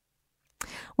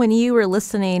device. When you were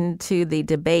listening to the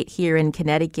debate here in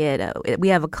Connecticut, we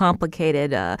have a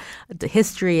complicated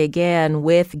history again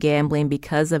with gambling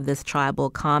because of this tribal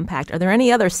compact. Are there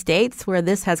any other states where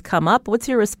this has come up? What's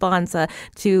your response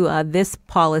to this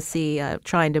policy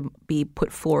trying to be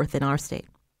put forth in our state?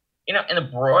 In a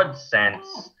broad sense,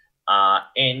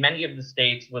 in many of the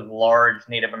states with large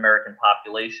Native American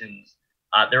populations,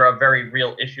 there are very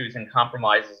real issues and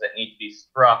compromises that need to be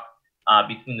struck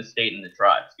between the state and the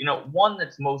tribes. One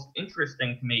that's most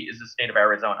interesting to me is the state of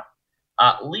Arizona.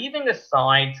 Leaving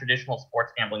aside traditional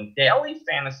sports gambling, daily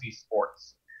fantasy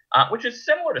sports, which is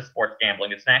similar to sports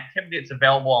gambling, it's an activity that's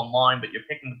available online, but you're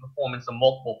picking the performance of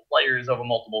multiple players over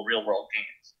multiple real-world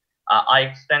games. I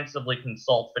extensively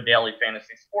consult for daily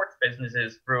fantasy sports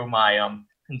businesses through my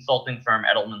consulting firm,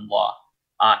 Edelman Law.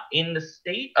 In the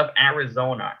state of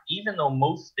Arizona, even though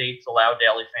most states allow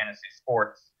daily fantasy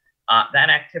sports, that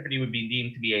activity would be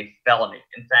deemed to be a felony.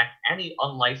 In fact, any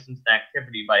unlicensed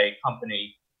activity by a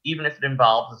company, even if it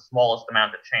involves the smallest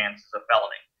amount of chance, is a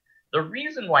felony. The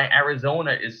reason why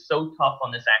Arizona is so tough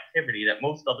on this activity that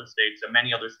most other states and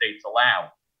many other states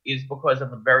allow is because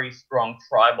of a very strong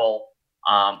tribal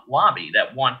lobby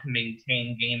that want to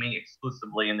maintain gaming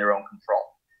exclusively in their own control.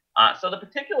 So the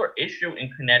particular issue in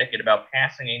Connecticut about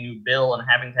passing a new bill and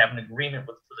having to have an agreement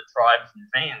for the tribes in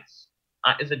advance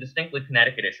is a distinctly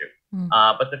Connecticut issue.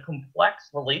 But the complex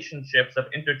relationships of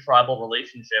intertribal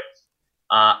relationships,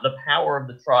 the power of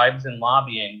the tribes in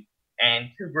lobbying, and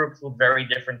two groups with very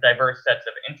different diverse sets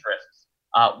of interests.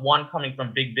 One coming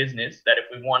from big business, that if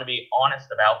we want to be honest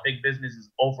about, big business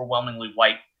is overwhelmingly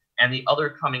white, and the other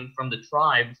coming from the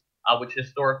tribes, which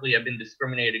historically have been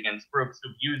discriminated against groups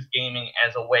who've used gaming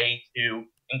as a way to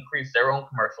increase their own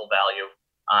commercial value,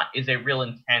 is a real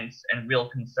intense and real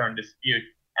concern dispute,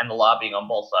 and the lobbying on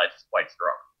both sides is quite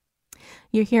strong.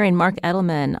 You're hearing Mark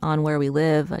Edelman on Where We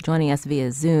Live, joining us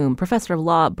via Zoom, professor of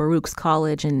law at Baruch's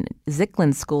College and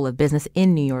Zicklin School of Business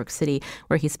in New York City,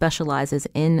 where he specializes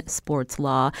in sports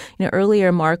law.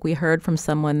 Earlier, Mark, we heard from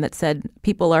someone that said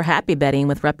people are happy betting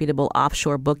with reputable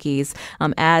offshore bookies.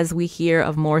 As we hear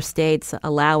of more states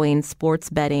allowing sports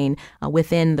betting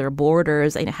within their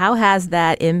borders, how has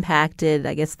that impacted,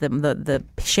 I guess, the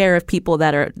share of people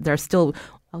that are still,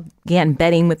 again,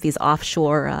 betting with these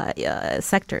offshore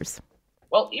sectors?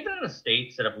 Well, even in the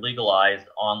states that have legalized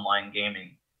online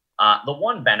gaming, the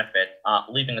one benefit,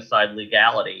 leaving aside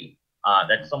legality,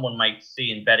 that someone might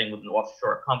see in betting with an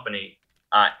offshore company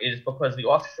is because the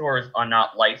offshores are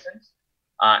not licensed.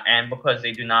 and because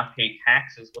they do not pay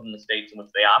taxes within the states in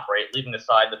which they operate, leaving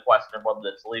aside the question of whether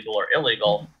it's legal or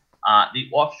illegal, the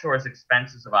offshore's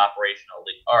expenses of operation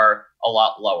are a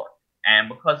lot lower. And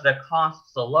because their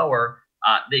costs are lower,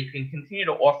 they can continue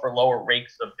to offer lower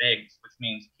rates of bigs, which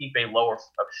means keep a lower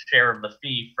share of the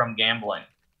fee from gambling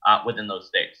within those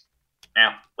states.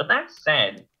 Now, with that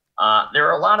said, there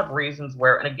are a lot of reasons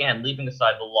where, and again, leaving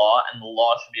aside the law, and the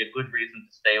law should be a good reason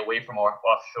to stay away from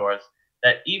offshores,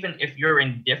 that even if you're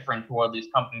indifferent to whether these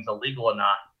companies are legal or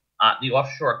not, the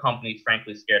offshore companies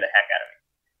frankly scare the heck out of me.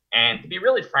 And to be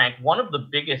really frank, one of the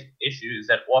biggest issues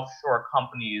that offshore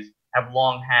companies have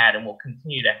long had and will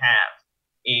continue to have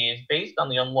is based on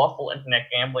the Unlawful Internet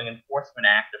Gambling Enforcement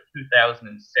Act of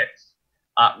 2006.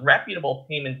 Reputable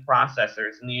payment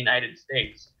processors in the United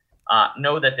States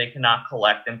know that they cannot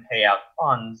collect and pay out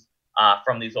funds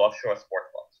from these offshore sports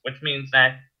books, which means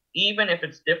that even if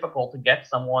it's difficult to get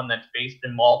someone that's based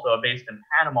in Malta or based in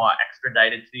Panama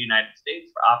extradited to the United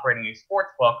States for operating a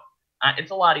sports book,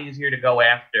 it's a lot easier to go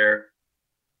after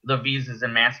the Visas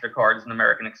and MasterCards and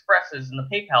American Expresses and the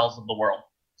PayPals of the world.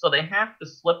 So they have to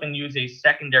slip and use a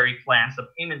secondary class of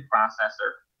payment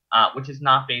processor, which is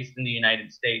not based in the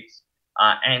United States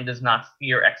and does not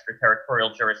fear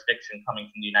extraterritorial jurisdiction coming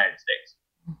from the United States.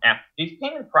 Now, these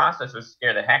payment processors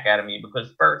scare the heck out of me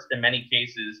because first, in many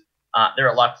cases, they're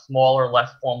a lot smaller,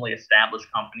 less formally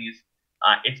established companies.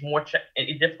 It's more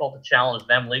difficult to challenge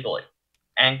them legally.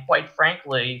 And quite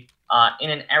frankly, in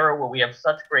an era where we have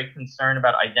such great concern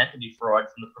about identity fraud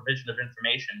from the provision of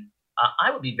information,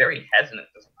 I would be very hesitant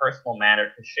as a personal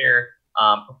matter to share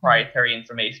proprietary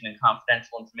information and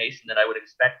confidential information that I would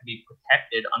expect to be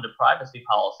protected under privacy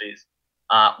policies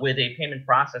with a payment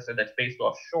processor that's based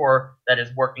offshore that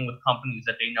is working with companies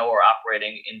that they know are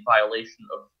operating in violation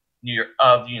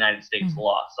of the United States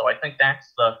law. So I think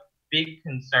that's the big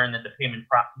concern that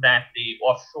that the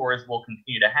offshores will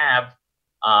continue to have.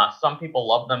 Some people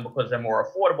love them because they're more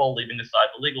affordable, leaving aside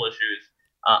the legal issues.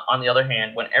 On the other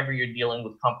hand, whenever you're dealing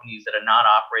with companies that are not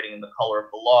operating in the color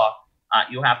of the law,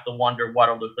 you have to wonder what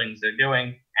other things they're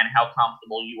doing and how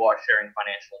comfortable you are sharing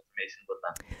financial information with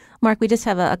them. Mark, we just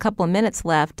have a couple of minutes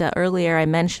left. Earlier, I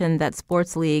mentioned that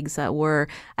sports leagues were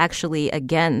actually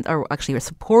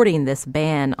supporting this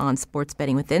ban on sports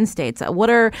betting within states.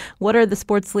 What are the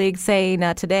sports leagues saying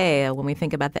today when we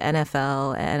think about the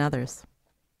NFL and others?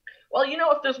 Well,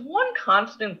 if there's one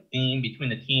constant theme between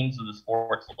the teams of the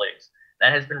sports leagues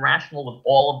that has been rational with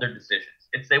all of their decisions,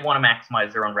 it's they want to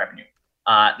maximize their own revenue.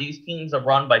 These teams are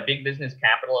run by big business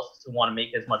capitalists who want to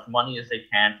make as much money as they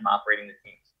can from operating the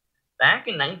teams. Back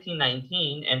in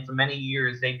 1919, and for many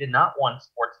years, they did not want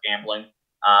sports gambling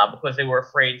because they were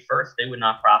afraid, first, they would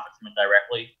not profit from it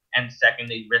directly, and second,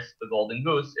 they'd risk the golden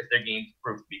goose if their games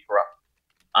proved to be corrupt.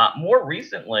 More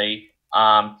recently,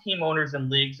 team owners and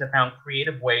leagues have found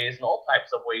creative ways and all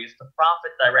types of ways to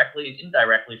profit directly and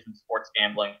indirectly from sports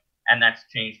gambling, and that's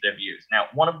changed their views. Now,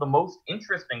 one of the most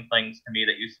interesting things to me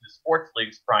that you see the sports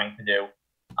leagues trying to do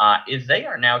is they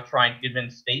are now trying to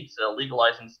convince states that are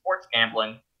legalizing sports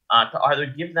gambling to either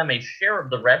give them a share of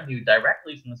the revenue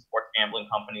directly from the sports gambling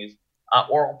companies,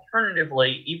 or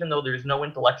alternatively, even though there's no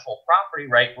intellectual property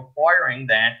right, requiring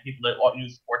that people that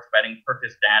use sports betting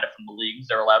purchase data from the leagues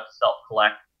they're allowed to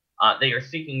self-collect. They are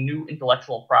seeking new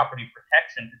intellectual property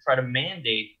protection to try to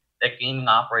mandate that gaming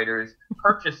operators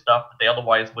purchase stuff that they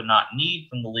otherwise would not need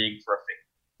from the league for a fee.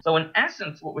 So in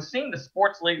essence, what we're seeing the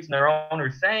sports leagues and their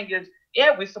owners saying is,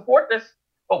 yeah, we support this,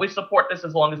 but we support this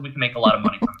as long as we can make a lot of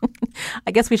money from it.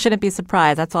 I guess we shouldn't be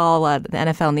surprised. That's all the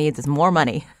NFL needs is more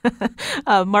money.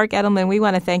 Mark Edelman, we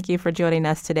want to thank you for joining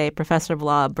us today. Professor of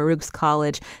Law, Baruch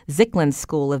College, Zicklin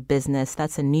School of Business.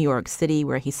 That's in New York City,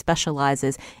 where he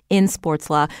specializes in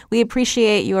sports law. We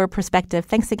appreciate your perspective.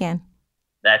 Thanks again.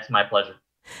 That's my pleasure.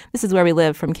 This is Where We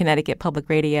Live from Connecticut Public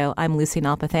Radio. I'm Lucy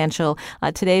Nalpathanchel.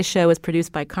 Today's show is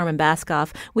produced by Carmen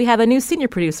Baskoff. We have a new senior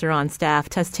producer on staff,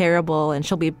 Tess Terrible, and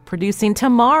she'll be producing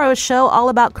tomorrow's show all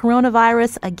about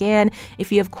coronavirus. Again,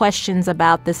 if you have questions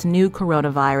about this new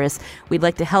coronavirus, we'd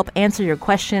like to help answer your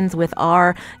questions with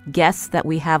our guests that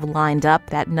we have lined up.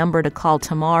 That number to call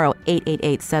tomorrow,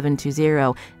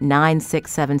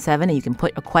 888-720-9677. And you can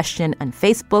put a question on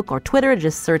Facebook or Twitter.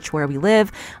 Just search Where We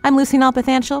Live. I'm Lucy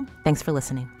Nalpathanchel. Thanks for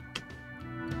listening.